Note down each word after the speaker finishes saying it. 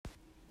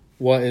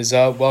What is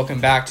up? Welcome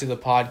back to the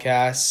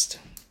podcast.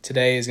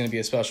 Today is going to be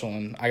a special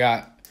one. I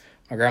got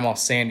my grandma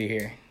Sandy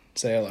here.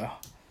 Say hello.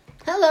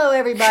 Hello,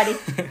 everybody.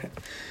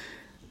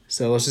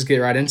 So let's just get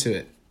right into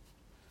it.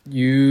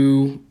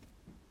 You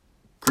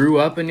grew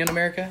up in Young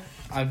America,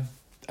 I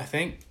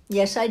think?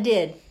 Yes, I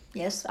did.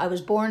 Yes, I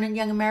was born in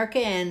Young America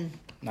in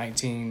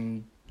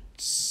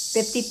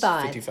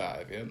 1955.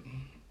 55, yep.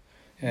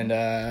 And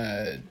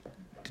the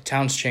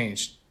town's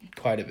changed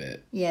quite a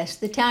bit. Yes,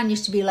 the town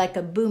used to be like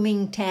a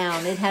booming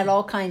town. It had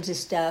all kinds of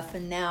stuff,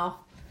 and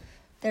now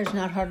there's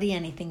not hardly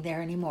anything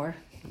there anymore.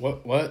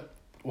 What? Now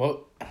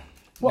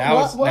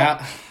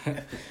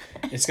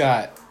it's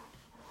got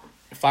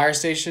a fire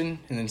station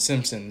and then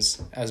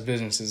Simpsons as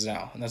businesses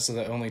now, and that's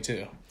the only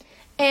two.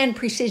 And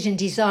Precision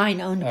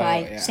Design, owned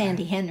by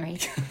Sandy Henry.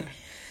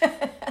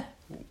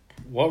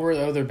 What were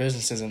the other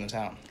businesses in the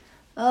town?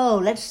 Oh,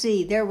 let's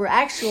see. There were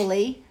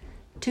actually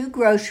 2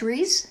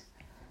 groceries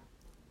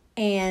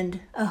and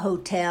a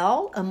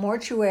hotel, a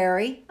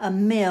mortuary, a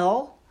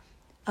mill,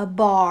 a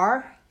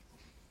bar,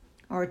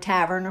 or a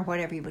tavern, or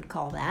whatever you would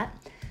call that.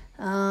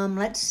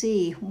 Let's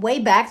see. Way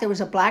back, there was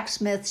a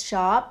blacksmith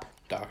shop.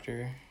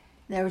 Doctor.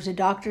 There was a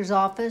doctor's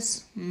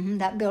office.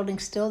 That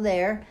building's still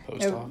there.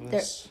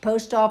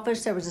 Post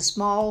office. There was a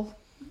small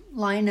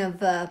line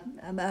of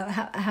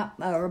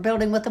or a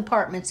building with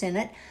apartments in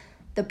it.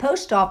 The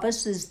post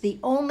office is the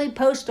only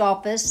post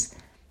office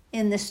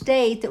in the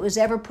state that was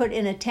ever put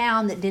in a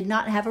town that did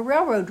not have a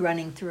railroad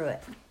running through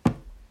it.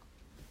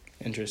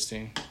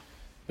 Interesting.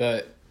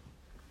 But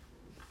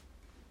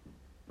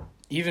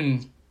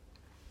even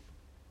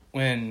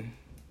when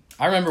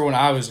I remember when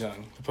I was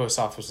young, the post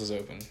office was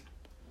open.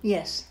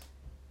 Yes.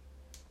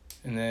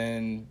 And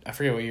then I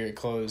forget what year it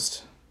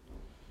closed.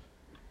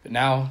 But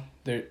now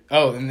there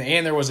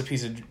there was a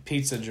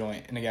pizza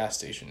joint in a gas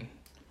station.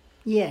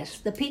 Yes,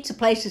 the pizza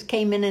places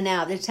came in and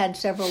out. It's had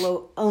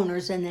several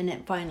owners, and then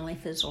it finally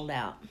fizzled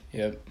out.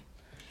 Yep.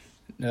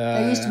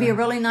 There used to be a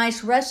really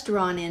nice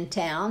restaurant in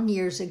town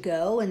years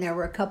ago, and there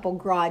were a couple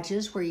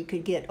garages where you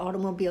could get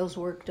automobiles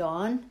worked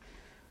on.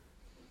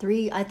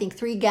 3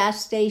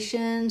 gas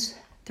stations,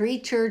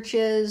 3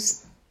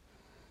 churches.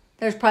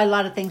 There's probably a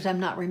lot of things I'm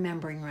not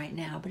remembering right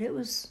now, but it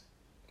was...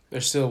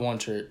 There's still one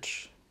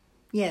church.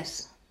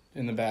 Yes.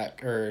 In the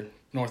back, or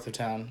north of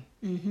town.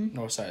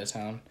 North side of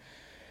town.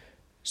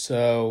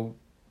 So,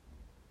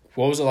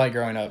 what was it like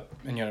growing up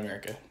in Young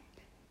America?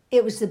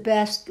 It was the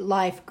best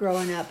life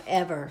growing up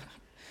ever.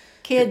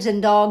 Kids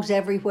and dogs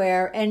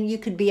everywhere, and you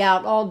could be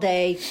out all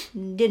day.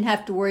 Didn't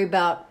have to worry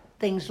about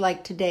things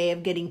like today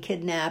of getting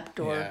kidnapped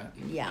or...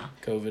 Yeah.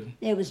 COVID.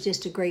 It was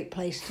just a great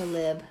place to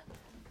live.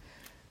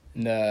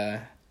 And,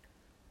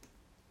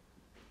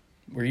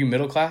 were you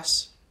middle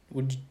class?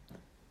 What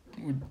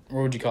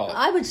would you call it?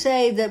 I would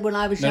say that when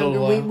I was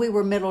younger, we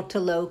were middle to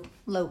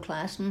low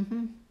class.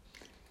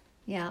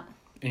 Yeah.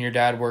 And your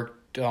dad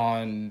worked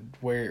on,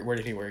 where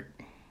did he work?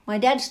 My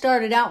dad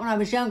started out when I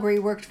was younger. He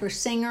worked for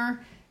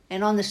Singer,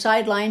 and on the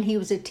sideline he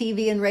was a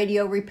TV and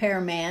radio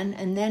repairman,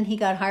 and then he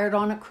got hired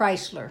on at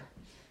Chrysler.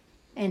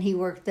 And he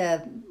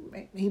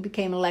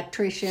became an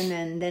electrician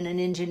and then an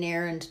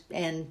engineer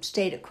and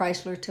stayed at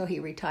Chrysler till he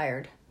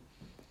retired.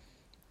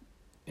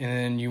 And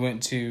then you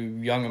went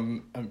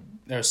to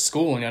there's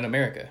school in Young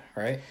America,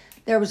 right?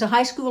 There was a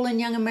high school in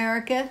Young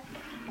America,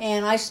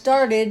 and I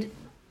started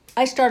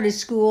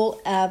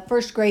school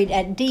first grade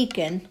at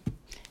Deacon,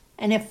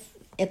 and if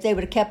they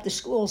would have kept the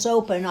schools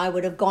open, I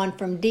would have gone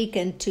from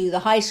Deacon to the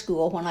high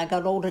school when I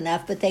got old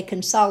enough, but they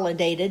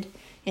consolidated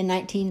in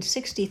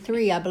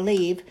 1963, I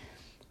believe,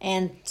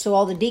 and so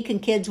all the Deacon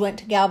kids went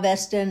to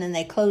Galveston, and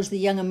they closed the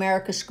Young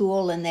America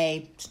School, and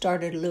they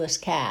started Lewis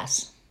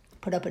Cass,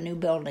 put up a new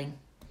building.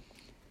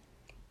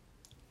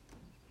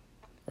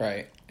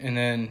 Right. And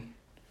then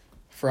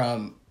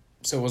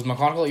so was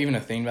McConnell even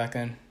a thing back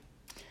then?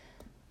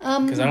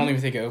 Because I don't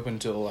even think it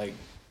opened until like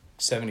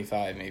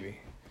 75 maybe.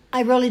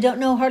 I really don't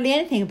know hardly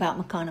anything about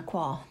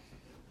McConaughey.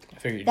 I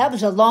figured. That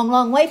was a long,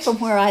 long way from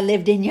where I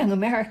lived in Young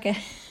America.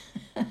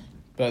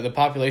 But the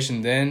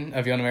population then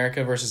of Young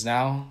America versus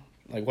now,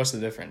 like what's the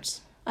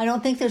difference? I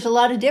don't think there's a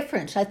lot of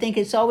difference. I think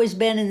it's always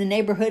been in the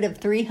neighborhood of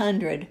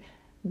 300,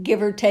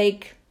 give or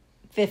take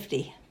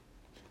 50.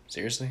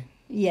 Seriously?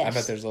 Yes. I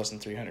bet there's less than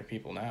 300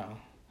 people now.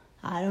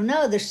 I don't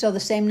know. There's still the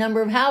same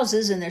number of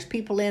houses, and there's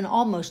people in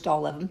almost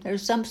all of them.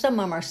 There's some of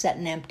them are set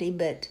and empty,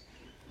 but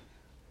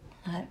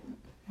I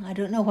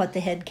don't know what the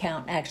head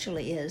count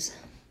actually is.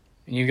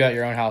 And you got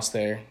your own house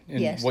there. And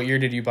yes. What year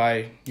did you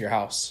buy your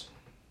house?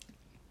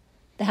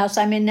 The house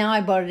I'm in now,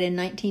 I bought it in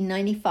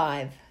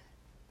 1995.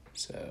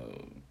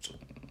 So,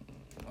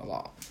 a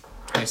lot.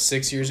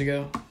 26 years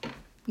ago?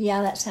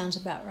 Yeah, that sounds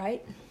about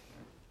right.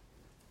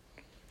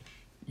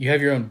 You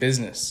have your own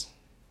business.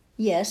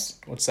 Yes.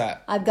 What's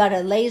that? I've got a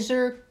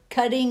laser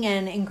cutting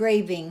and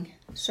engraving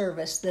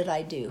service that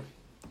I do.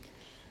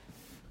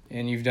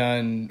 And you've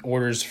done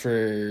orders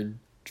for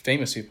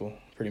famous people,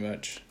 pretty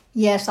much.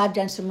 Yes, I've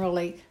done some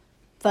really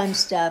fun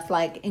stuff,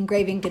 like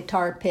engraving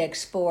guitar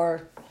picks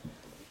for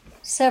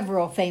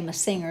several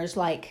famous singers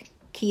like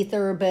Keith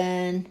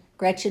Urban,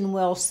 Gretchen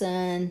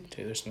Wilson.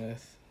 Taylor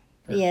Smith.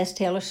 Yes,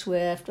 Taylor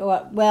Swift.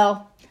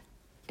 Well,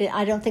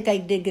 I don't think I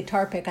did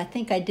guitar pick. I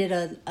think I did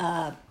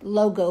a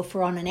logo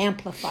on an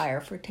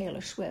amplifier for Taylor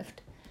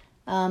Swift.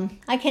 I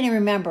can't even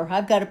remember.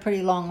 I've got a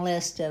pretty long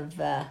list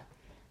of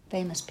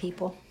famous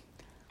people.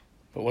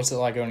 But what's it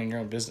like owning your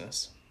own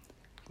business?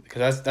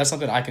 Because that's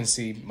something I can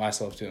see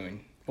myself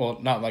doing. Well,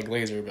 not like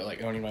laser, but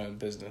like owning my own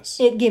business.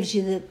 It gives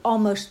you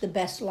almost the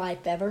best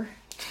life ever.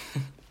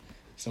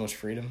 So much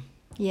freedom.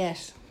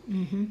 Yes.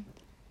 Mm-hmm.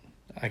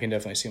 I can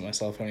definitely see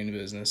myself owning a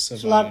business.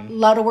 It's a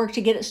lot of work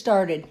to get it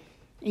started.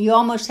 You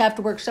almost have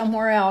to work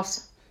somewhere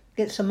else,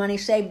 get some money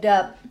saved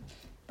up,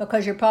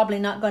 because you're probably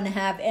not going to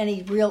have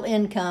any real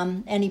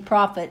income, any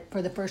profit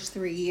for the first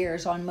 3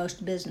 years on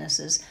most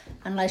businesses,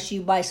 unless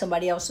you buy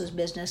somebody else's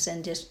business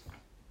and just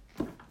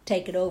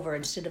take it over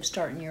instead of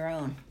starting your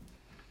own.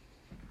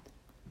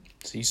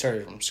 So you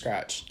started from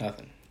scratch,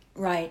 nothing.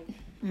 Right.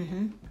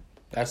 Mm-hmm.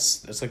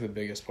 That's like the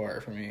biggest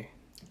part for me.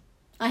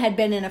 I had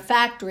been in a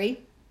factory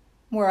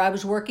where I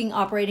was working,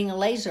 operating a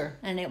laser,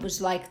 and it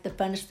was like the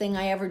funnest thing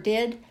I ever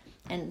did.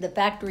 And the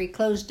factory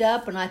closed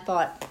up, and I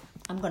thought,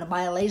 I'm going to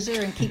buy a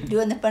laser and keep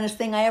doing the funnest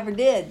thing I ever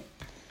did.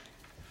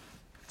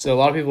 So a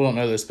lot of people don't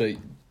know this, but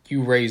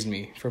you raised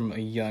me from a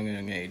young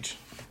age.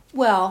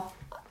 Well,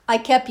 I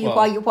kept you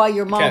while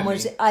your mom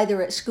was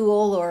either at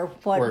school or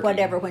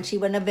whatever. When she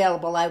wasn't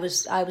available, I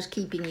was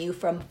keeping you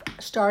from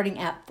starting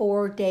at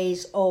 4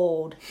 days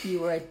old.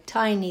 You were a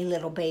tiny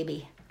little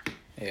baby.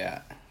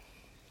 Yeah.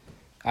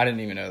 I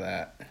didn't even know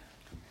that.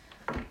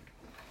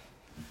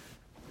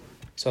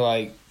 So,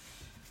 like,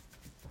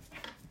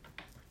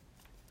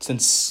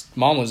 since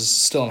Mom was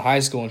still in high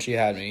school when she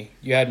had me,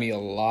 you had me a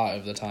lot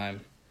of the time.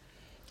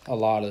 A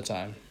lot of the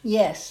time.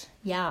 Yes.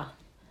 Yeah.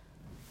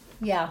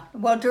 Yeah.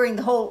 Well, during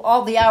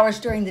all the hours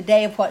during the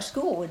day of what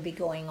school would be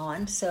going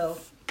on, so.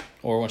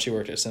 Or when she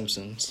worked at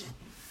Simpsons.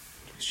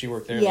 She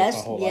worked there my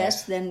whole life.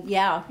 Yes, then,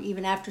 yeah,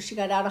 even after she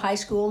got out of high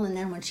school, and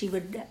then when she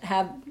would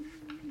have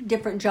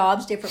different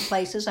jobs, different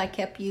places, I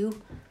kept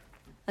you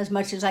as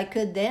much as I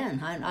could then.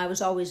 I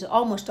was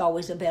almost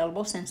always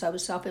available since I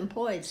was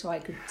self-employed, so I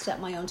could set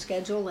my own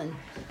schedule and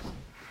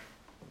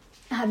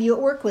have you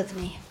at work with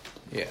me.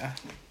 Yeah.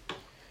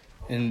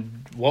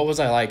 And what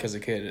was I like as a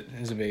kid,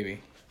 as a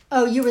baby?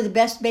 Oh, you were the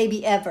best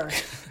baby ever.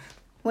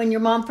 When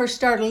your mom first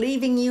started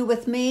leaving you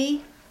with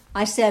me,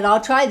 I said,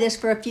 I'll try this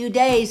for a few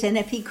days, and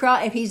if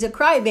he's a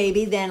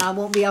crybaby, then I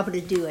won't be able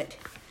to do it.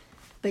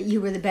 But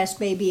you were the best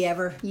baby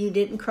ever. You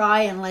didn't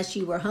cry unless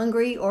you were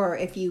hungry or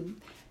if you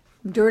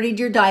dirtied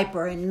your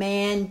diaper, and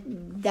man,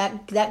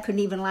 that couldn't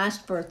even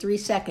last for 3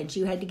 seconds.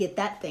 You had to get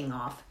that thing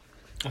off.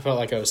 I felt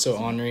like I was so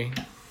ornery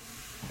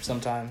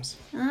sometimes.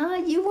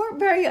 You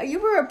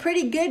were a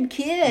pretty good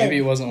kid. Maybe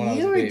it wasn't when I was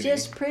a baby. You were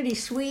just pretty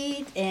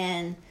sweet,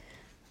 and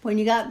when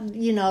you got,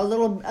 a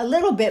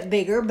little bit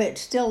bigger, but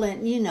still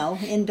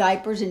in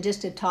diapers and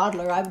just a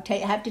toddler, I would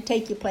have to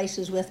take you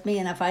places with me,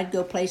 and if I'd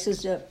go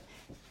places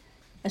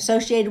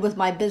associated with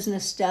my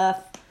business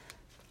stuff,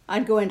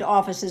 I'd go into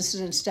offices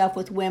and stuff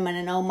with women,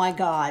 and oh my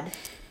God,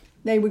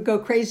 they would go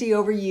crazy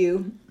over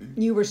you.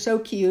 You were so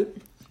cute.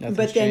 Nothing's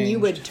but then changed. You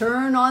would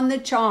turn on the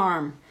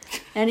charm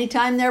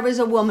anytime there was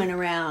a woman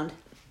around.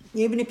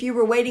 Even if you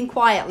were waiting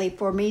quietly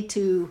for me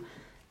to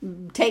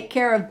take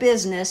care of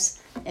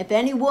business, if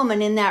any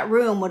woman in that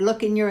room would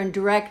look in your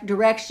direct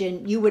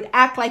direction, you would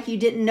act like you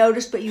didn't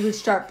notice, but you would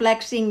start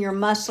flexing your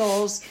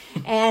muscles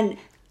and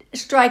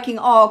striking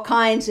all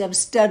kinds of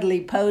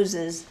studly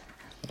poses.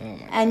 Oh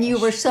my and gosh. You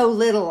were so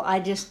little,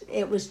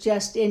 it was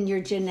just in your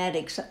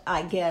genetics,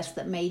 I guess,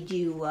 that made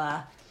you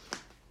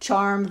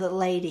charm the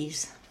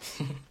ladies.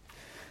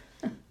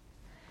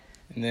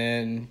 And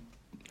then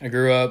I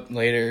grew up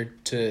later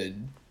to,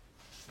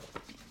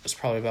 it's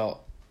probably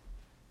about,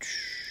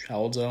 how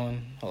old's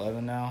Owen?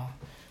 11 now.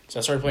 So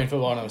I started playing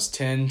football when I was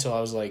 10 till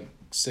I was like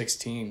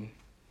 16.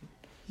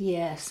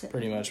 Yes.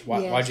 Pretty much.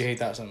 Why'd you hate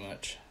that so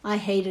much? I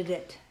hated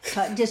it.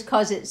 Just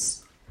because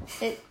it's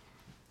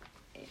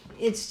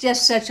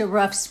just such a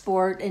rough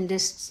sport and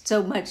just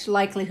so much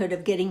likelihood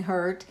of getting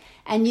hurt.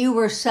 And you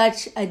were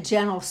such a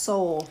gentle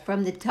soul.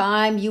 From the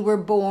time you were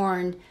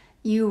born,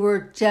 you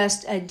were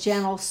just a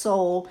gentle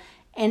soul.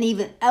 And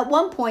even at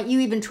one point, you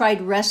even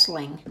tried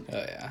wrestling. Oh,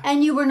 yeah.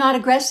 And you were not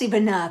aggressive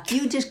enough.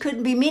 You just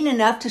couldn't be mean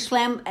enough to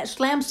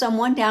slam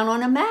someone down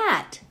on a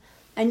mat.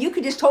 And you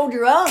could just hold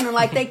your own, and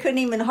like they couldn't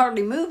even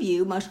hardly move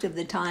you most of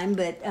the time.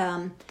 But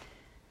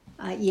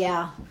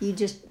yeah,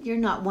 you're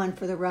not one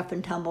for the rough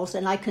and tumbles.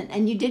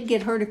 And you did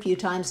get hurt a few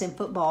times in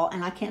football,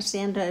 and I can't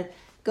stand to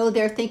go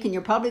there thinking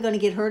you're probably going to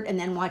get hurt and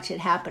then watch it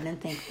happen and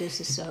think this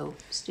is so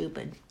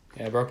stupid.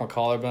 Yeah, I broke my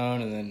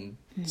collarbone and then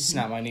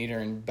snapped my knee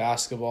during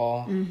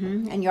basketball.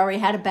 Mm-hmm. And you already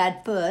had a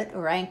bad foot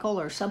or ankle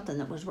or something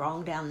that was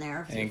wrong down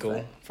there.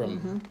 Ankle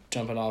from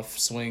jumping off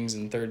swings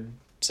in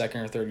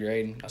second or third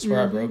grade. I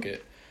swear I broke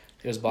it.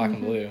 It was black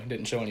and blue.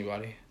 Didn't show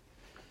anybody.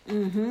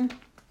 Mm-hmm.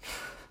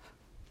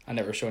 I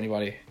never show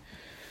anybody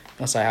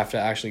unless I have to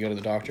actually go to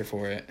the doctor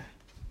for it.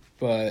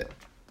 But...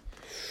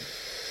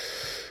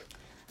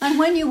 And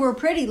when you were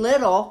pretty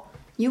little,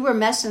 you were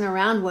messing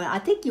around I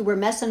think you were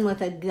messing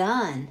with a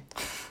gun.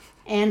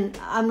 And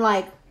I'm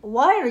like,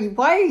 why are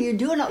you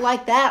doing it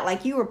like that?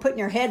 Like you were putting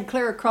your head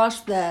clear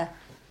across the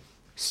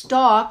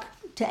stalk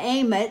to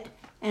aim it.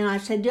 And I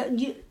said,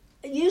 you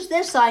use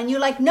this eye. And you're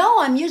like,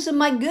 no, I'm using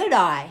my good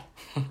eye.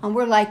 And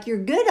we're like, your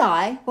good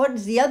eye? What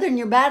is the other in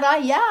your bad eye?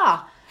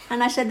 Yeah.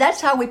 And I said,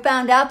 that's how we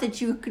found out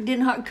that you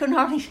couldn't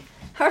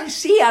hardly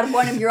see out of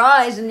one of your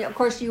eyes. And of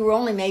course, you were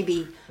only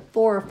maybe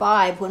 4 or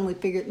 5 when we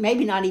figured,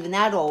 maybe not even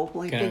that old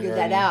when we figured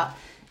that out.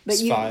 But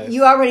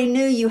you already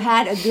knew you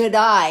had a good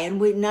eye, and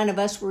none of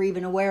us were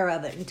even aware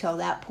of it until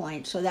that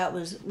point. So that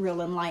was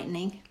real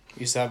enlightening.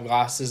 Used to have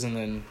glasses, and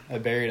then I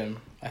buried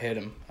them. I hid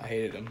them. I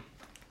hated them.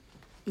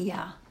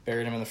 Yeah.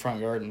 Buried them in the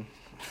front garden.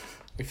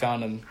 We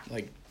found them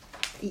like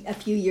a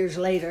few years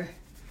later.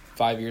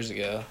 5 years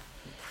ago.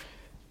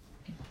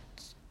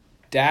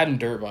 Dad and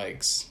dirt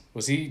bikes.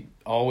 Was he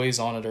always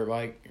on a dirt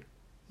bike?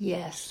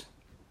 Yes.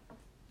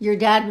 Your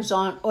dad was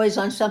always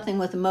on something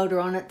with a motor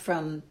on it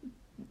from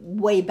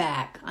way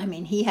back. I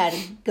mean, he had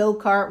a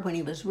go-kart when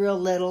he was real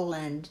little,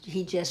 and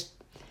he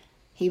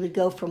would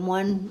go from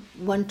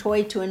one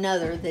toy to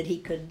another that he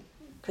could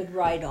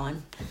ride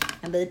on.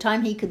 And by the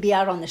time he could be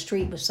out on the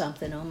street with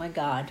something, oh my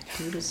God,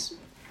 he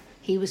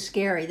was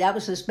scary. That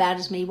was as bad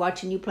as me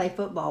watching you play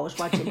football, was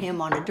watching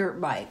him on a dirt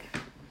bike.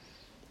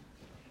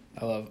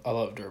 I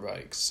love dirt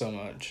bikes so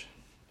much.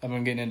 I've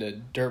been getting into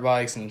dirt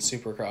bikes and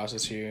Supercross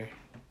this year,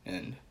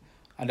 and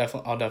I'll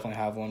definitely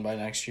have one by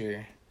next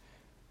year.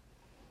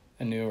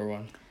 A newer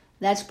one.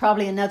 That's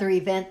probably another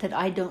event that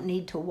I don't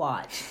need to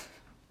watch.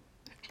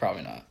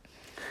 Probably not.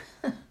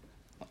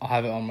 I'll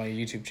have it on my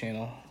YouTube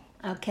channel.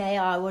 Okay,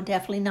 I will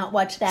definitely not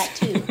watch that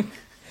too.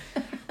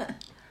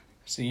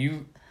 So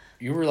you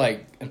were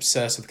like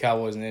obsessed with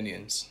Cowboys and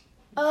Indians.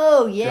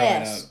 Oh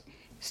yes,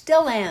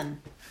 still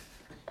am.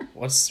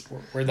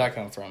 Where'd that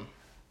come from?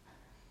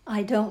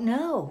 I don't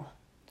know.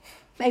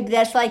 Maybe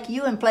that's like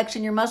you and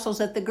flexing your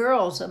muscles at the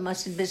girls. I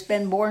must have just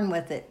been born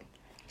with it.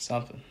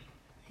 Something.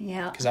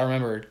 Yeah. Because I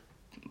remember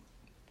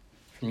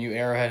from you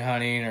arrowhead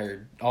hunting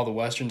or all the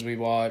westerns we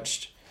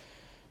watched.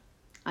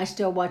 I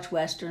still watch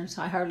westerns.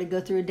 I hardly go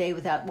through a day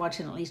without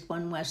watching at least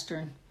one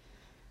western.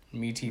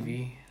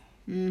 MeTV?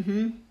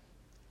 Mm-hmm.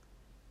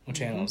 What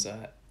channel is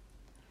that?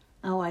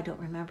 Oh, I don't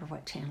remember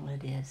what channel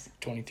it is.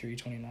 23,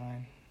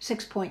 29?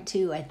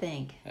 6.2, I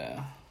think.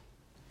 Yeah.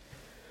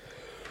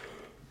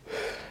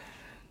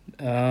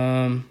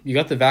 You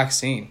got the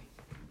vaccine.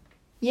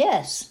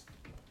 Yes.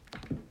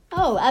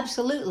 Oh,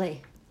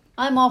 absolutely.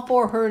 I'm all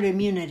for herd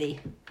immunity.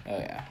 Oh,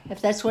 yeah. If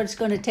that's what it's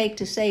going to take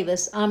to save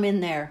us, I'm in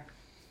there.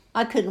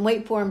 I couldn't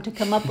wait for him to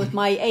come up with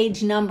my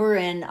age number,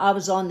 and I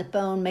was on the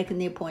phone making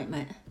the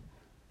appointment.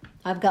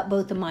 I've got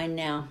both of mine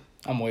now.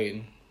 I'm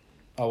waiting.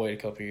 I'll wait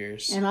a couple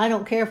years. And I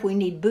don't care if we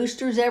need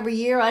boosters every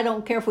year. I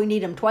don't care if we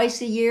need them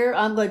twice a year.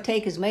 I'm going to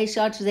take as many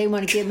shots as they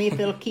want to give me if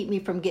it'll keep me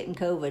from getting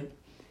COVID.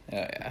 Oh,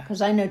 yeah.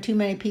 Because I know too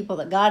many people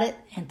that got it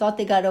and thought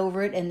they got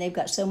over it, and they've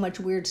got so much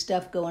weird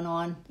stuff going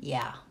on.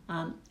 Yeah,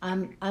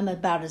 I'm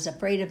about as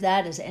afraid of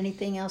that as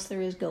anything else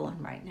there is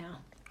going right now.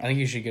 I think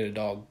you should get a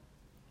dog.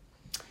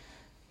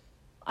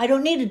 I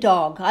don't need a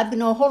dog. I've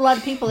known a whole lot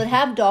of people that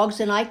have dogs,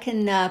 and I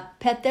can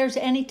pet theirs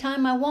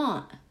anytime I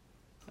want.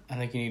 I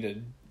think you need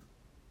a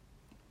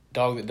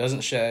dog that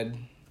doesn't shed.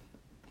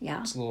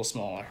 Yeah. It's a little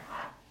smaller.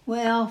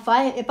 Well,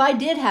 if I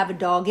did have a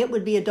dog, it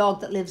would be a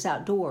dog that lives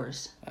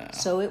outdoors. Oh.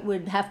 So it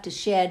would have to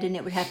shed, and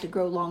it would have to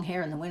grow long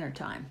hair in the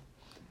wintertime.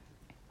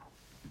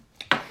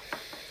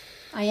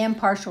 I am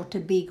partial to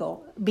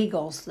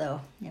beagles,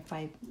 though. If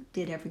I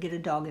did ever get a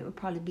dog, it would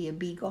probably be a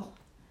beagle.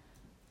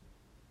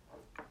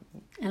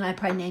 And I'd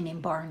probably name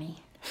him Barney.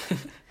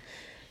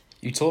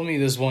 You told me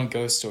this one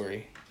ghost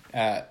story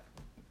at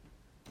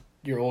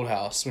your old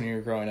house when you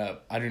were growing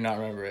up. I do not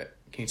remember it.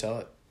 Can you tell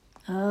it?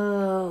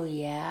 Oh,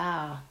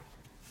 yeah.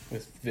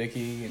 With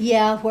Vicky?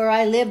 Yeah, where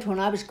I lived when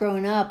I was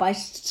growing up, I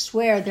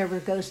swear there were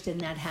ghosts in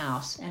that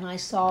house. And I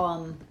saw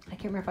them, I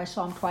can't remember if I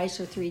saw them twice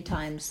or 3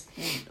 times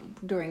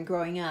during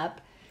growing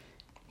up.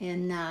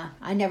 And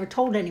I never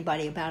told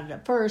anybody about it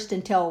at first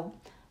until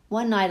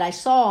one night I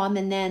saw them,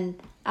 and then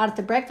out at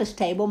the breakfast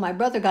table, my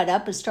brother got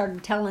up and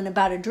started telling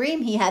about a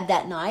dream he had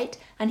that night.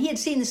 And he had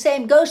seen the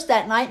same ghost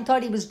that night and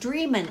thought he was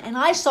dreaming. And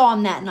I saw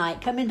him that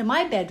night come into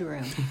my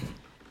bedroom.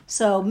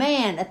 So,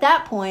 man, at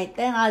that point,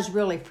 then I was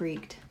really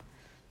freaked.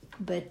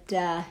 But,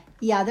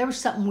 yeah, there was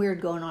something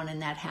weird going on in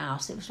that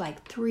house. It was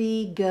like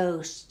 3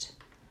 ghosts.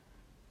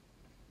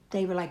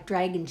 They were like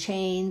dragging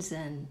chains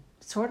and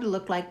sort of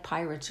looked like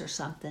pirates or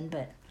something.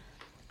 But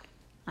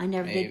I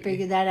never did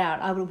figure that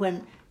out.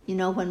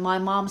 When my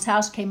mom's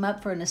house came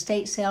up for an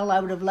estate sale, I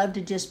would have loved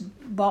to just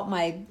bought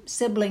my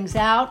siblings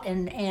out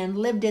and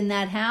lived in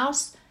that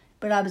house.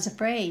 But I was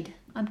afraid.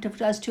 I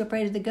was too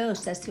afraid of the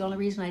ghosts. That's the only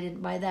reason I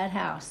didn't buy that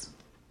house.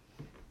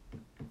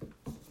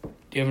 Do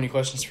you have any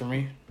questions for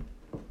me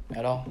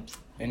at all?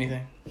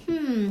 Anything?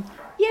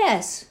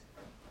 Yes.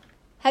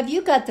 Have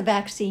you got the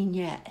vaccine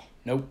yet?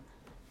 Nope.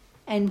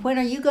 And when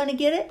are you going to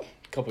get it?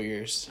 A couple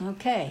years.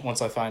 Okay.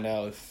 Once I find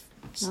out if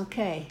it's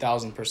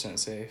 1,000%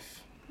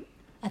 safe.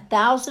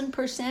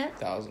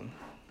 1,000%?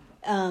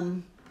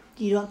 1,000.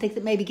 You don't think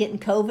that maybe getting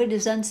COVID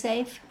is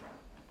unsafe?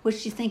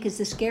 Which do you think is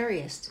the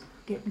scariest?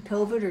 Getting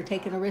COVID or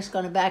taking a risk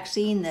on a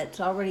vaccine that's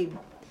already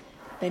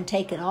been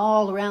taken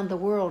all around the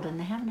world and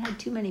they haven't had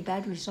too many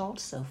bad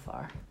results so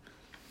far?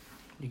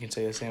 You can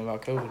say the same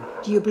about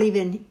COVID. Do you believe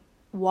in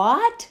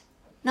what?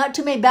 Not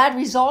too many bad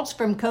results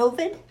from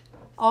COVID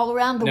all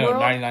around the world? No,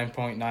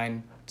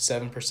 99.97%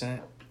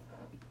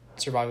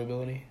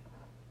 survivability.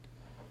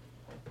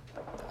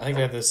 I think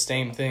they have the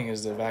same thing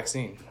as the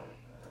vaccine.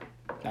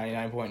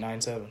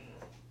 99.97.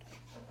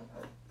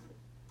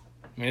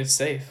 I mean, it's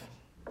safe.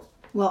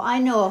 Well, I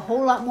know a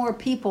whole lot more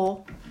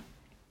people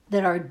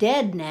that are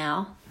dead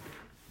now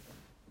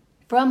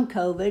from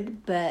COVID,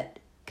 but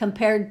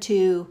compared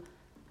to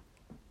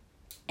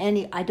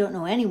I don't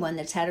know anyone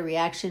that's had a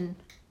reaction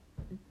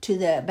to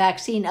the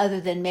vaccine other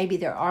than maybe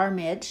their arm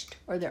itched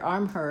or their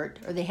arm hurt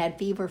or they had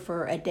fever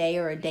for a day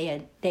or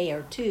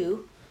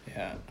two.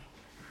 Yeah.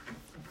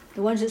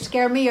 The ones that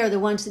scare me are the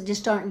ones that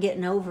just aren't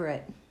getting over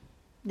it.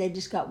 They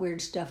just got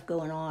weird stuff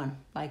going on,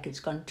 like it's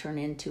going to turn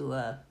into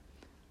a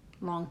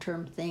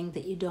long-term thing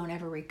that you don't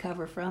ever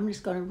recover from. It's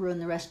going to ruin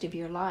the rest of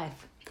your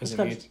life. It's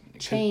going to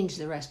change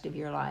the rest of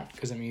your life.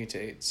 Because it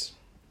mutates.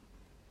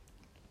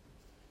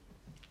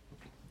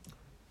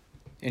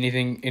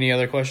 Any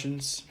other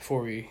questions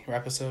before we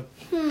wrap this up?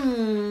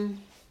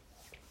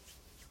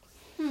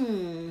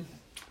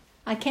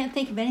 I can't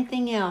think of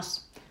anything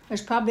else.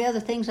 There's probably other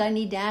things I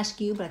need to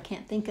ask you, but I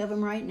can't think of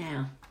them right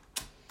now.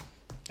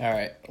 All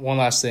right. One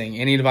last thing.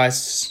 Any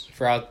advice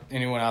for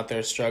anyone out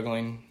there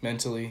struggling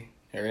mentally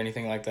or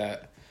anything like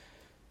that?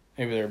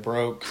 Maybe they're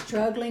broke.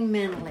 Struggling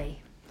mentally.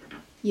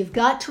 You've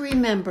got to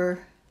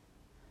remember.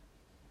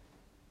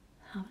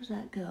 How does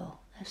that go?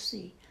 Let's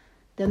see.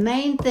 The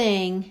main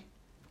thing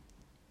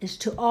is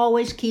to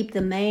always keep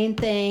the main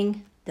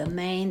thing the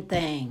main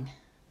thing.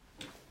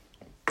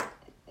 That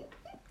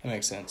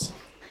makes sense.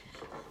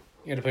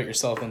 You got to put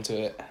yourself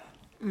into it.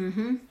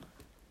 Mm-hmm.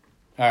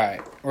 All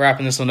right. We're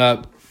wrapping this one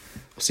up.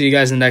 See you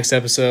guys in the next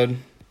episode.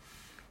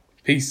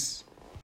 Peace.